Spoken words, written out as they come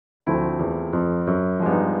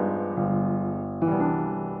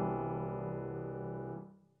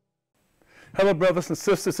Hello, brothers and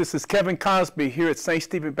sisters. This is Kevin Cosby here at St.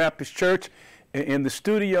 Stephen Baptist Church in the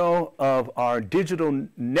studio of our digital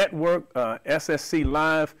network, SSC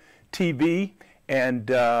Live TV.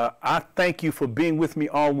 And I thank you for being with me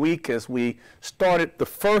all week as we started the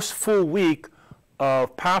first full week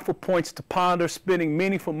of Powerful Points to Ponder, spending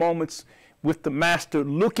meaningful moments with the Master,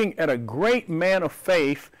 looking at a great man of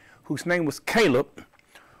faith whose name was Caleb,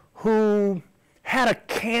 who had a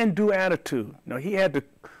can-do attitude. Now, he had to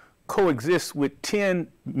coexist with 10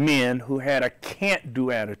 men who had a can't-do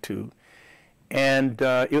attitude. And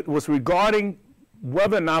it was regarding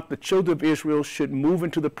whether or not the children of Israel should move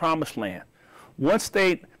into the promised land. Once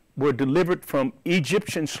they were delivered from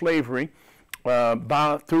Egyptian slavery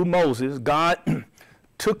through Moses, God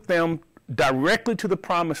took them directly to the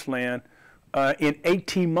promised land in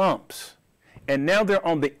 18 months. And now they're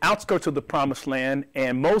on the outskirts of the promised land,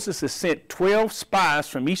 and Moses has sent 12 spies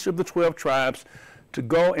from each of the 12 tribes to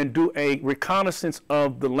go and do a reconnaissance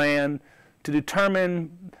of the land to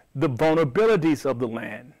determine the vulnerabilities of the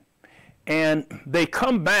land. And they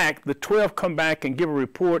come back, the 12 come back and give a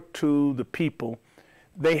report to the people.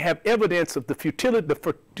 They have evidence of the fertility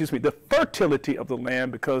of the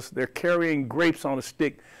land because they're carrying grapes on a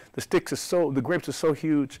stick. The grapes are so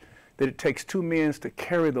huge that it takes 2 men to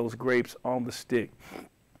carry those grapes on the stick.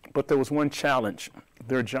 But there was one challenge.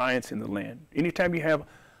 There are giants in the land. Anytime you have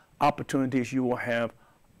opportunities, you will have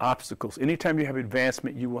obstacles. Anytime you have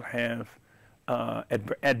advancement, you will have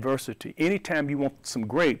adversity. Anytime you want some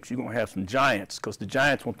grapes, you're going to have some giants, because the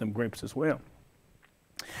giants want them grapes as well.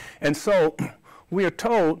 And so we are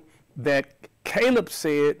told that Caleb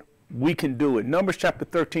said, we can do it. Numbers chapter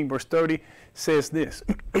 13, verse 30 says this.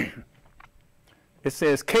 It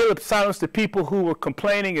says, Caleb silenced the people who were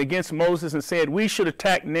complaining against Moses and said, we should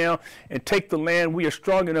attack now and take the land. We are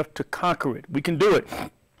strong enough to conquer it. We can do it.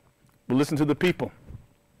 But listen to the people,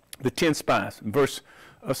 the 10 spies. Verse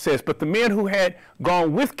says, but the men who had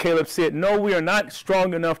gone with Caleb said, no, we are not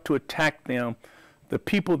strong enough to attack them. The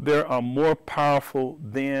people there are more powerful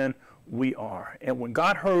than we are. And when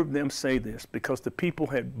God heard them say this, because the people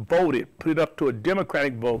had voted, put it up to a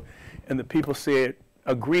democratic vote, and the people said,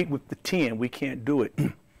 agreed with the 10, we can't do it.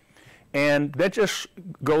 And that just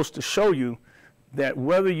goes to show you that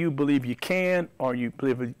whether you believe you can or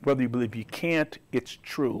whether you believe you can't, it's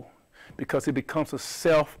true, because it becomes a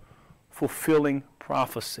self-fulfilling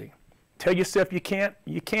prophecy. Tell yourself you can't,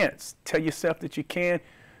 you can't. Tell yourself that you can,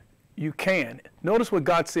 you can. Notice what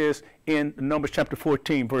God says in Numbers chapter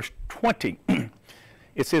 14, verse 20.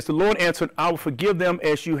 It says, the Lord answered, I will forgive them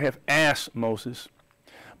as you have asked, Moses.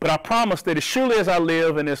 But I promise that as surely as I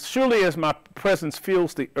live and as surely as my presence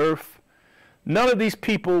fills the earth, none of these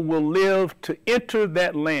people will live to enter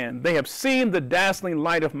that land. They have seen the dazzling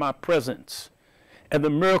light of my presence and the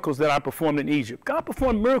miracles that I performed in Egypt. God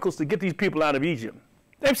performed miracles to get these people out of Egypt.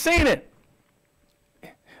 They've seen it.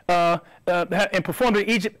 And performed in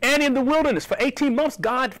Egypt and in the wilderness. For 18 months,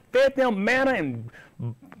 God fed them manna and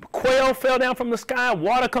quail fell down from the sky,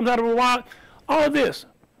 water comes out of a rock, all of this.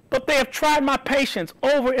 But they have tried my patience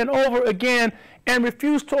over and over again and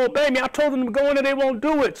refused to obey me. I told them to go in and they won't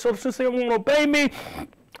do it. So since they won't obey me,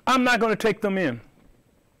 I'm not going to take them in.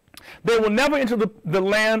 They will never enter the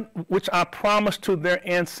land which I promised to their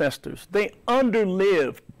ancestors. They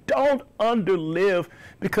underlive. Don't underlive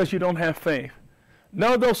because you don't have faith.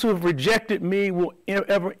 None of those who have rejected me will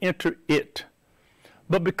ever enter it.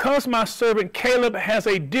 But because my servant Caleb has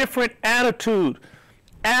a different attitude,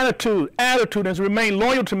 has remained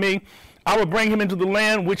loyal to me, I will bring him into the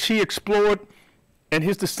land which he explored, and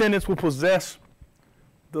his descendants will possess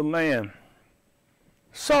the land.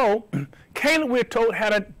 So, Caleb, we're told,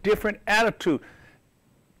 had a different attitude.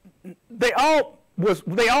 They all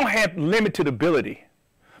had limited ability.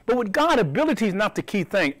 But with God, ability is not the key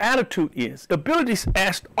thing. Attitude is. Ability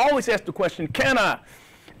always asks the question, can I?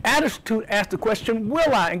 Attitude asks the question,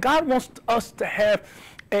 will I? And God wants us to have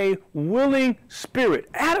a willing spirit.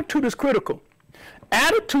 Attitude is critical.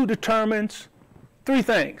 Attitude determines 3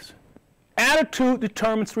 things. Attitude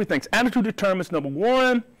determines 3 things. Attitude determines, number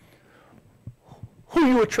 1, who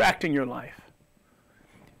you attract in your life.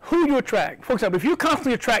 Who you attract. For example, if you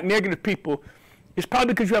constantly attract negative people, it's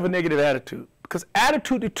probably because you have a negative attitude. Because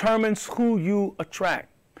attitude determines who you attract.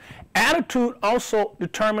 Attitude also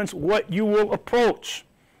determines what you will approach.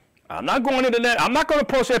 I'm not going into that. I'm not going to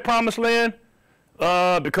approach that promised land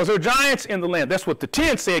because there are giants in the land. That's what the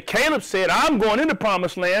 10 said. Caleb said, I'm going into the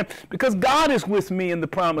promised land because God is with me in the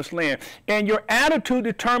promised land. And your attitude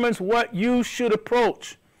determines what you should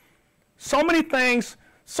approach. So many things,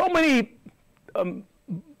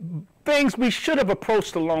 things we should have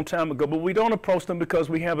approached a long time ago, but we don't approach them because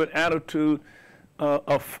we have an attitude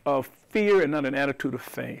of fear and not an attitude of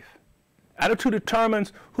faith. Attitude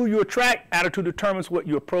determines who you attract. Attitude determines what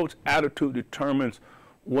you approach. Attitude determines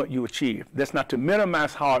what you achieve. That's not to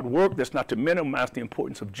minimize hard work. That's not to minimize the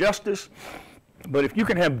importance of justice. But if you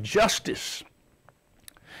can have justice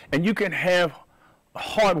and you can have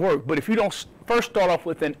hard work, but if you don't first start off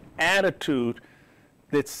with an attitude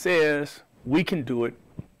that says we can do it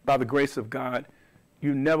by the grace of God,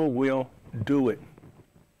 you never will do it.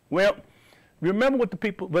 Well, remember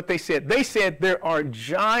what they said. They said there are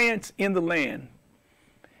giants in the land.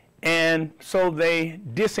 And so they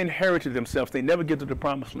disinherited themselves. They never get to the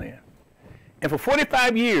promised land. And for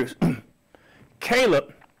 45 years,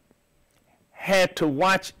 Caleb had to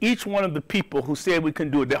watch each one of the people who said we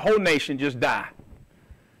couldn't do it. The whole nation just die.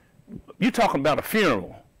 You're talking about a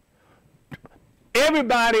funeral.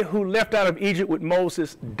 Everybody who left out of Egypt with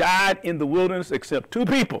Moses died in the wilderness except two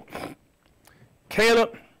people,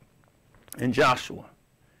 Caleb and Joshua.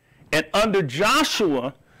 And under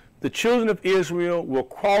Joshua, the children of Israel will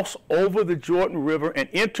cross over the Jordan River and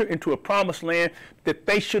enter into a promised land that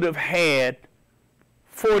they should have had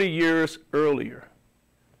 40 years earlier.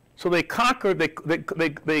 So they conquered,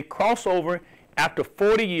 they cross over after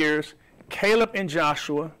 40 years, Caleb and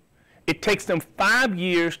Joshua. It takes them 5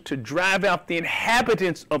 years to drive out the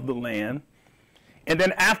inhabitants of the land. And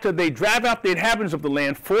then after they drive out the inhabitants of the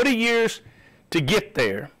land, 40 years to get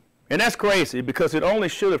there. And that's crazy because it only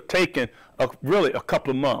should have taken really a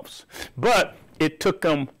couple of months. But it took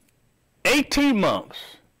them 18 months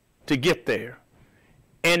to get there.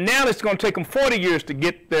 And now it's going to take them 40 years to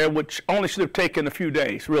get there, which only should have taken a few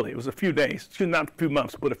days, really. It was a few days. Not a few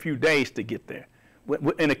months, but a few days to get there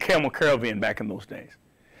in a camel caravan back in those days.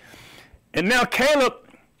 And now Caleb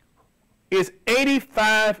is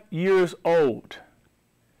 85 years old.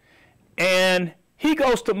 And he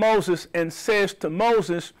goes to Moses and says to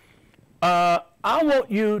Moses, I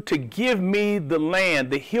want you to give me the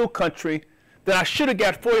land, the hill country, that I should have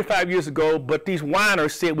got 45 years ago, but these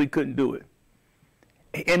whiners said we couldn't do it.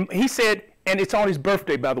 And he said, and it's on his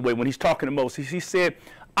birthday, by the way, when he's talking to Moses, he said,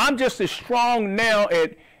 I'm just as strong now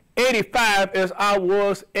at 85 as I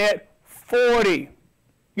was at 40.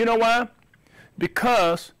 You know why?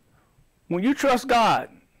 Because when you trust God,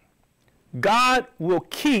 God will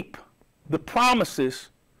keep the promises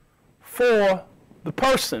for the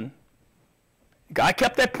person. God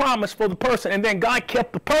kept that promise for the person, and then God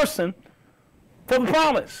kept the person for the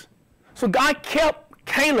promise. So God kept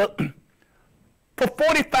Caleb for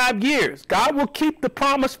 45 years. God will keep the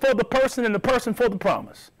promise for the person and the person for the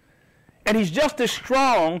promise. And he's just as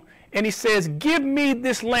strong, and he says, give me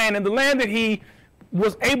this land. And the land that he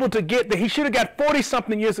was able to get, that he should have got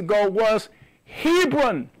 40-something years ago, was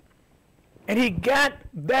Hebron. And he got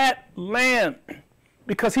that land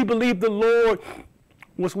because he believed the Lord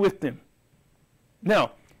was with him.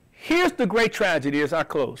 Now, here's the great tragedy as I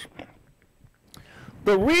close.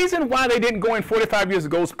 The reason why they didn't go in 45 years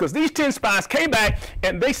ago is because these 10 spies came back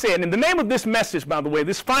and they said, and the name of this message, by the way,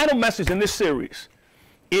 this final message in this series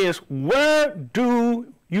is, where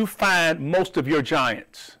do you find most of your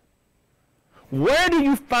giants? Where do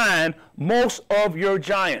you find most of your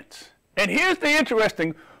giants? And here's the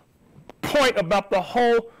interesting point about the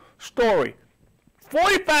whole story.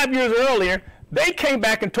 45 years earlier, they came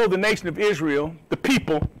back and told the nation of Israel, the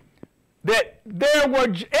people, that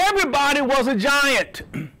everybody was a giant.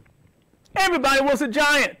 Everybody was a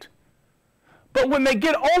giant. But when they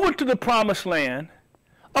get over to the promised land,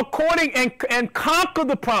 and conquer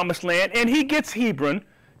the promised land, and he gets Hebron,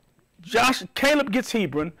 Caleb gets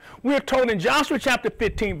Hebron, we are told in Joshua chapter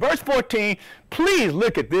 15, verse 14, please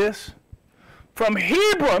look at this. From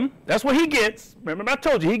Hebron, that's what he gets. Remember I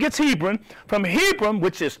told you, he gets Hebron. From Hebron,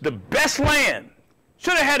 which is the best land.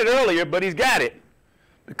 Should have had it earlier, but he's got it.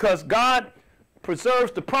 Because God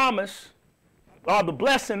preserves the promise, or the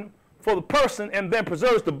blessing for the person, and then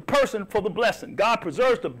preserves the person for the blessing. God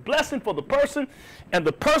preserves the blessing for the person, and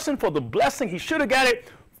the person for the blessing. He should have got it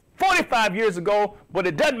 45 years ago, but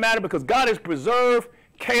it doesn't matter because God has preserved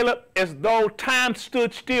Caleb as though time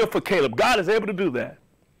stood still for Caleb. God is able to do that.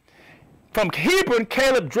 From Hebron,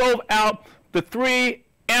 Caleb drove out the 3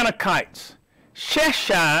 Anakites,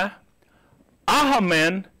 Sheshai,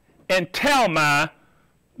 Ahiman, and Talmai,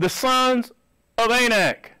 the sons of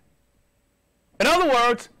Anak. In other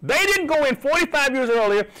words, they didn't go in 45 years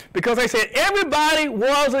earlier because they said everybody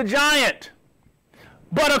was a giant.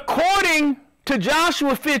 But according to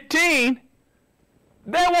Joshua 15,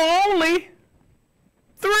 there were only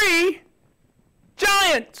 3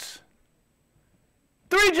 giants.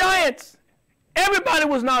 3 giants. Everybody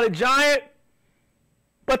was not a giant,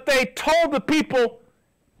 but they told the people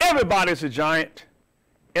everybody's a giant.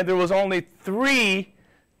 and there was only 3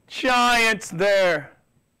 giants there.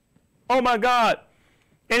 Oh my God.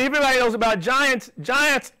 And everybody knows about giants.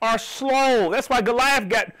 Giants are slow. That's why Goliath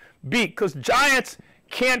got beat, because giants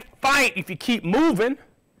can't fight if you keep moving.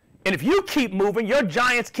 And if you keep moving, your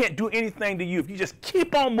giants can't do anything to you. If you just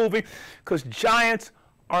keep on moving, because giants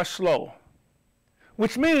are slow.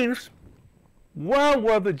 Which means, where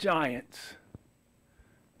were the giants?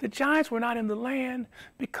 The giants were not in the land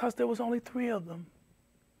because there was only 3 of them.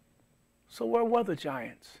 So where were the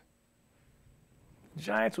giants? The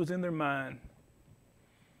giants was in their mind.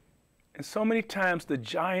 And so many times the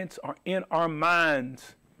giants are in our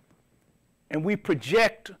minds, and we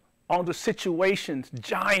project onto situations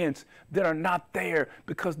giants that are not there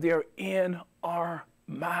because they're in our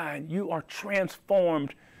mind. You are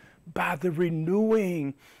transformed by the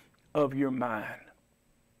renewing of your mind.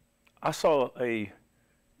 I saw a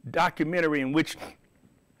documentary in which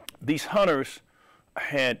these hunters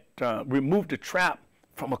had removed a trap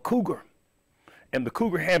from a cougar, and the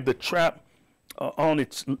cougar had the trap on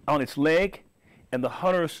its leg, and the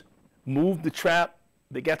hunters moved the trap.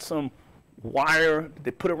 They got some wire they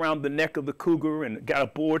put around the neck of the cougar and got a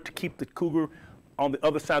board to keep the cougar on the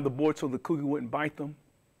other side of the board so the cougar wouldn't bite them.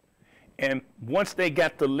 And once they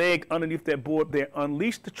got the leg underneath that board, they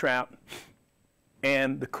unleashed the trap,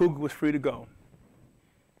 and the cougar was free to go.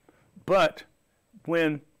 But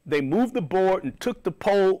when they moved the board and took the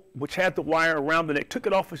pole, which had the wire around the neck, took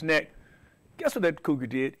it off his neck, guess what that cougar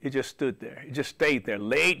did? It just stood there. It just stayed there,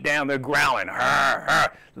 laid down there growling,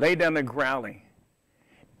 laid down there growling.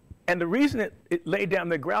 And the reason it laid down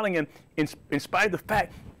there growling, in spite of the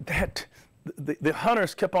fact that the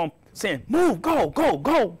hunters kept on saying, move, go, go,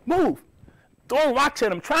 go, move, throwing rocks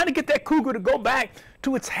at him, trying to get that cougar to go back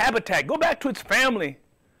to its habitat, go back to its family.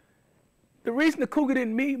 The reason the cougar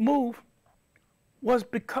didn't move was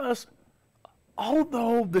because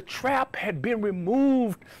although the trap had been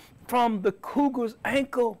removed from the cougar's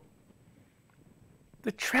ankle,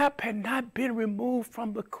 the trap had not been removed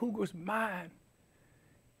from the cougar's mind.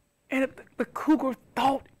 And if the cougar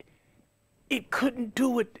thought it couldn't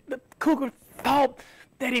do it, the cougar thought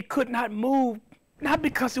that it could not move, not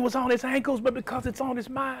because it was on his ankles, but because it's on his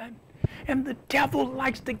mind. And the devil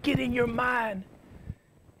likes to get in your mind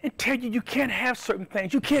and tell you you can't have certain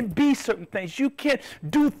things, you can't be certain things, you can't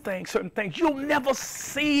do certain things. You'll never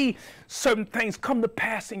see certain things come to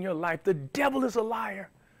pass in your life. The devil is a liar.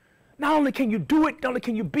 Not only can you do it, not only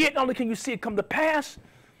can you be it, not only can you see it come to pass,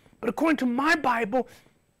 but according to my Bible,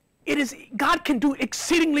 it is God can do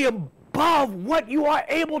exceedingly above what you are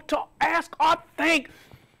able to ask or think.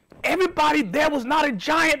 Everybody there was not a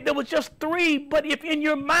giant, there was just 3. But if in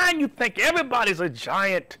your mind you think everybody's a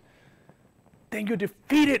giant, then you're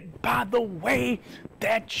defeated by the way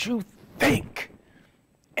that you think.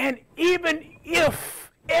 And even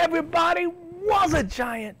if everybody was a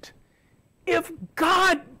giant, if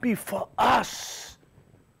God be for us,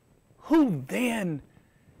 who then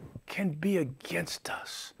can be against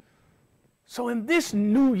us? So in this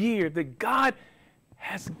new year that God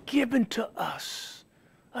has given to us,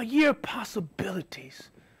 a year of possibilities,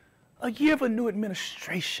 a year of a new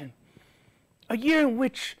administration, a year in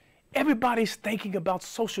which everybody's thinking about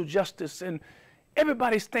social justice and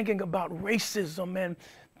everybody's thinking about racism, and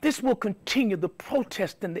this will continue. The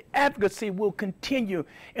protest and the advocacy will continue,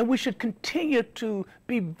 and we should continue to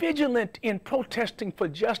be vigilant in protesting for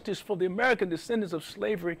justice for the American descendants of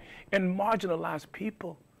slavery and marginalized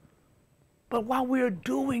people. But while we're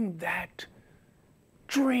doing that,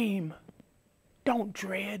 dream, don't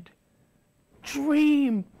dread.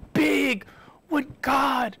 Dream big what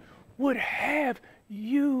God would have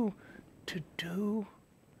you to do.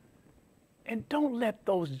 And don't let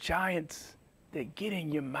those giants that get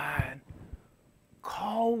in your mind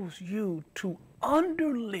cause you to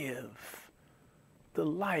underlive the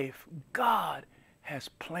life God has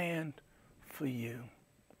planned for you.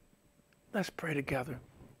 Let's pray together.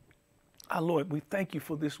 Our Lord, we thank you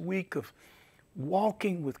for this week of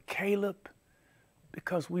walking with Caleb,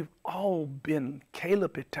 because we've all been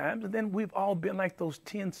Caleb at times, and then we've all been like those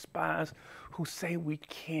 10 spies who say we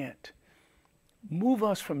can't. Move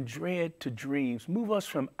us from dread to dreams. Move us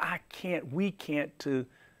from I can't, we can't, to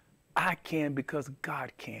I can because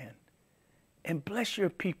God can. And bless your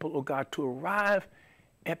people, oh God, to arrive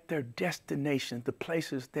at their destination, the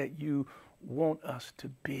places that you want us to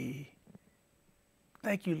be.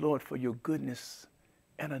 Thank you, Lord, for your goodness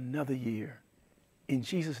and another year. In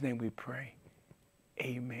Jesus' name we pray.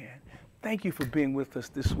 Amen. Thank you for being with us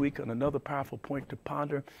this week on another powerful point to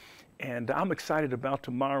ponder. And I'm excited about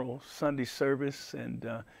tomorrow's Sunday service. And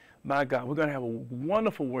My God, we're going to have a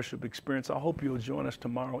wonderful worship experience. I hope you'll join us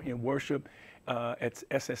tomorrow in worship at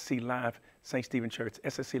SSC Live, St. Stephen Church,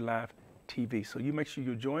 SSC Live TV. So you make sure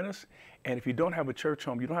you join us. And if you don't have a church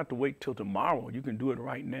home, you don't have to wait till tomorrow. You can do it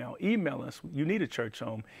right now. Email us. You need a church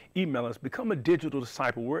home. Email us. Become a digital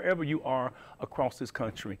disciple wherever you are across this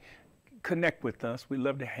country. Connect with us. We'd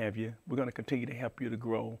love to have you. We're going to continue to help you to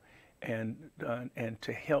grow and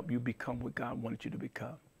to help you become what God wanted you to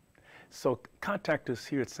become. So contact us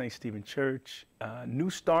here at St. Stephen Church. New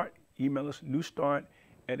Start, email us,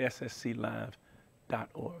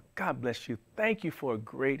 newstart@ssclive.org. God bless you. Thank you for a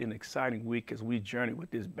great and exciting week as we journey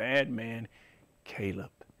with this bad man,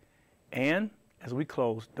 Caleb. And as we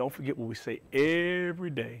close, don't forget what we say every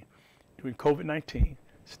day during COVID-19.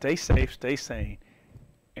 Stay safe, stay sane,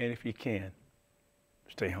 and if you can,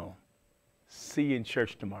 stay home. See you in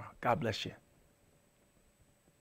church tomorrow. God bless you.